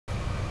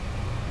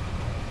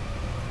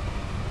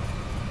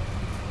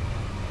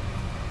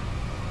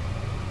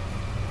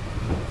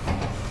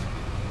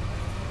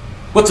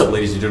What's up,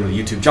 ladies and gentlemen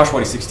of YouTube?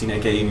 Joshua16,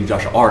 aka New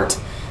Joshua Art,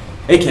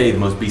 aka the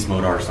most beast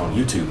mode artist on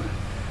YouTube.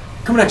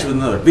 Coming at you with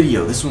another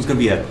video. This one's going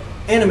to be an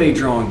anime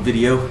drawing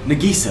video.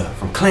 Nagisa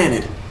from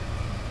Clannad.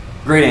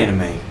 Great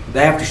anime.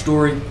 The After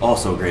Story,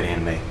 also a great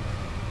anime.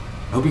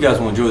 I hope you guys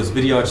will enjoy this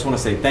video. I just want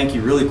to say thank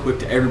you really quick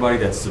to everybody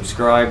that's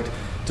subscribed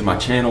to my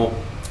channel,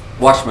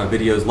 watched my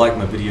videos, liked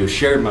my videos,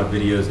 shared my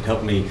videos. It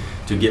helped me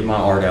to get my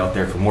art out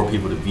there for more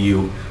people to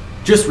view.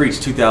 Just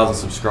reached 2,000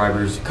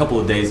 subscribers a couple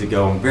of days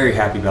ago. I'm very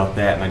happy about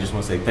that, and I just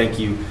want to say thank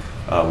you.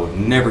 We've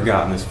never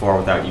gotten this far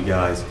without you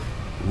guys.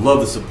 Love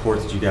the support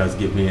that you guys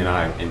give me, and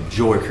I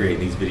enjoy creating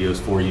these videos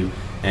for you.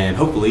 And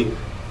hopefully,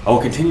 I will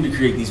continue to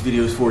create these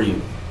videos for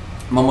you.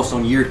 I'm almost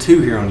on year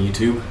 2 here on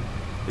YouTube.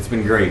 It's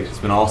been great. It's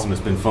been awesome. It's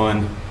been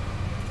fun.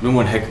 It's been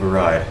one heck of a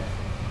ride.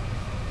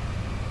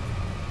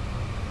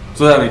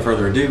 So without any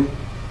further ado,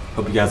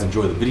 hope you guys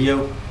enjoy the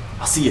video.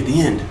 I'll see you at the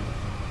end.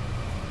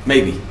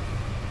 Maybe.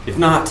 If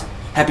not,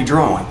 happy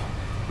drawing.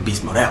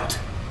 Beast mode out.